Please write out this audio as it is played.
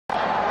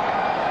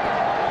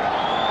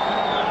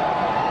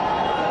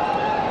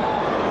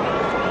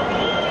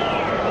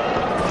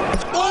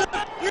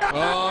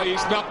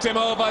he's knocked him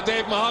over.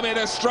 Dave Mohammed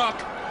has struck.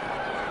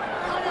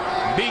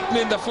 Beaten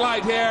in the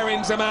flight here,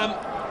 Inzamam.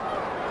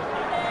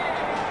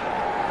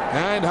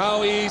 And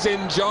how he's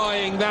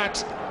enjoying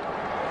that.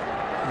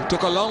 It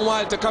took a long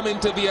while to come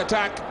into the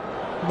attack,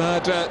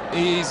 but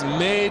he's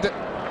made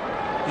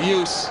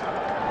use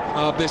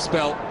of this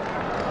spell.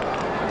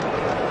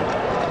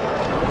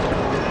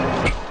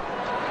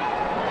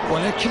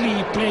 Well, actually,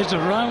 he plays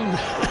around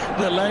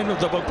the line of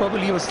the ball.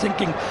 Probably he was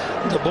thinking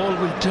the ball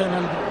will turn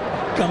and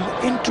come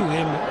into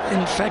him.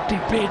 In fact, he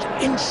played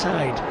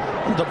inside,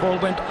 and the ball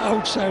went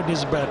outside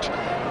his bat.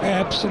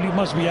 Absolutely,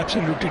 must be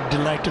absolutely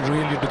delighted,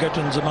 really, to get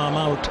Inzamam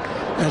out,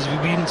 as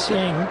we've been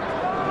saying.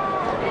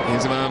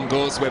 Inzamam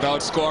goes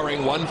without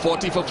scoring,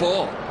 140 for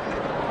 4.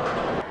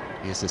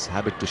 He has this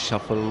habit to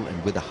shuffle,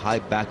 and with a high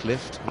back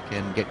lift, he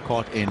can get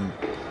caught in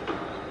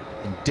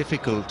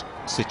difficult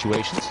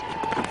situations.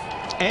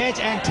 Edge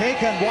and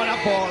taken, one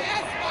up ball.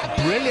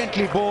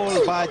 Brilliantly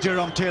bowled by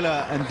Jerome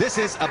Taylor, and this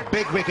is a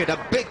big wicket, a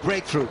big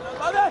breakthrough.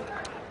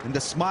 And the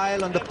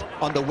smile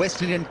on the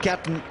West Indian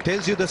captain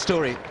tells you the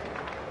story.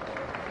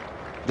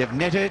 They've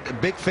netted a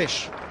big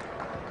fish.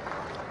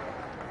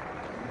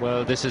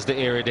 Well, this is the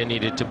area they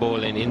needed to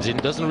bowl in. Inzin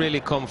doesn't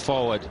really come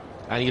forward,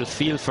 and he'll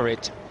feel for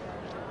it.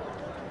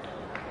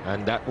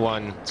 And that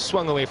one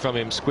swung away from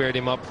him, squared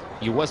him up.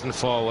 He wasn't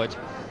forward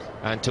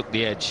and took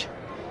the edge.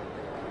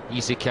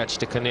 Easy catch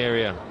to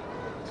Canaria.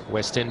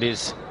 West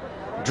Indies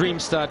dream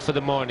start for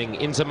the morning.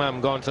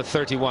 Inzamam gone for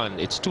 31.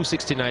 It's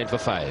 269 for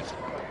 5.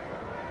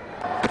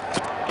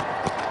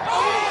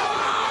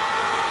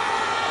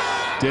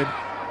 Did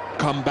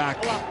come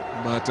back,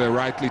 but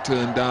rightly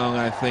turned down,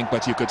 I think.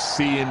 But you could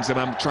see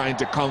Inzamam trying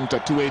to counter.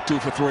 282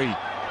 for 3.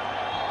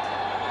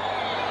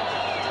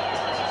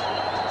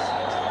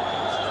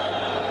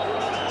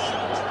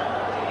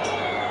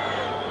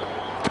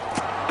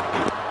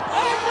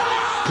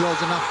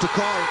 Close enough to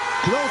call.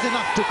 Close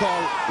enough to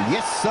call.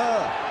 Yes,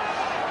 sir.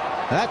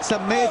 That's a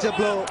major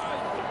blow.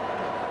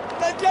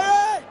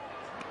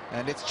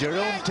 And it's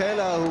Jerome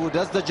Taylor who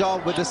does the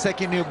job with the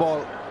second new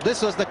ball.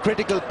 This was the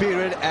critical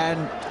period,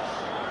 and,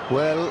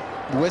 well,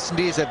 West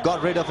Indies have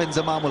got rid of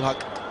Inzamam Ul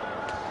Haq.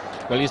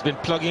 Well, he's been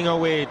plugging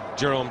away,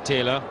 Jerome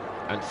Taylor,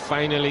 and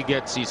finally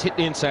he's hit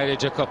the inside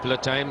edge a couple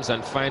of times,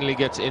 and finally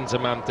gets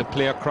Inzamam to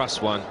play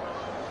across one.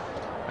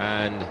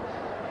 And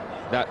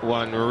that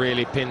one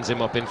really pins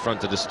him up in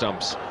front of the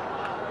stumps.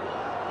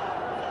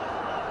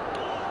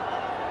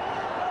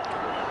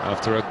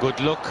 After a good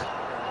look,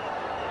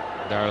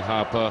 Daryl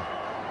Harper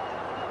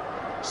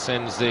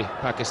sends the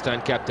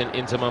Pakistan captain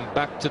Inzamam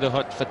back to the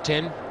hut for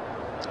 10.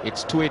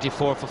 It's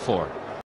 284 for 4.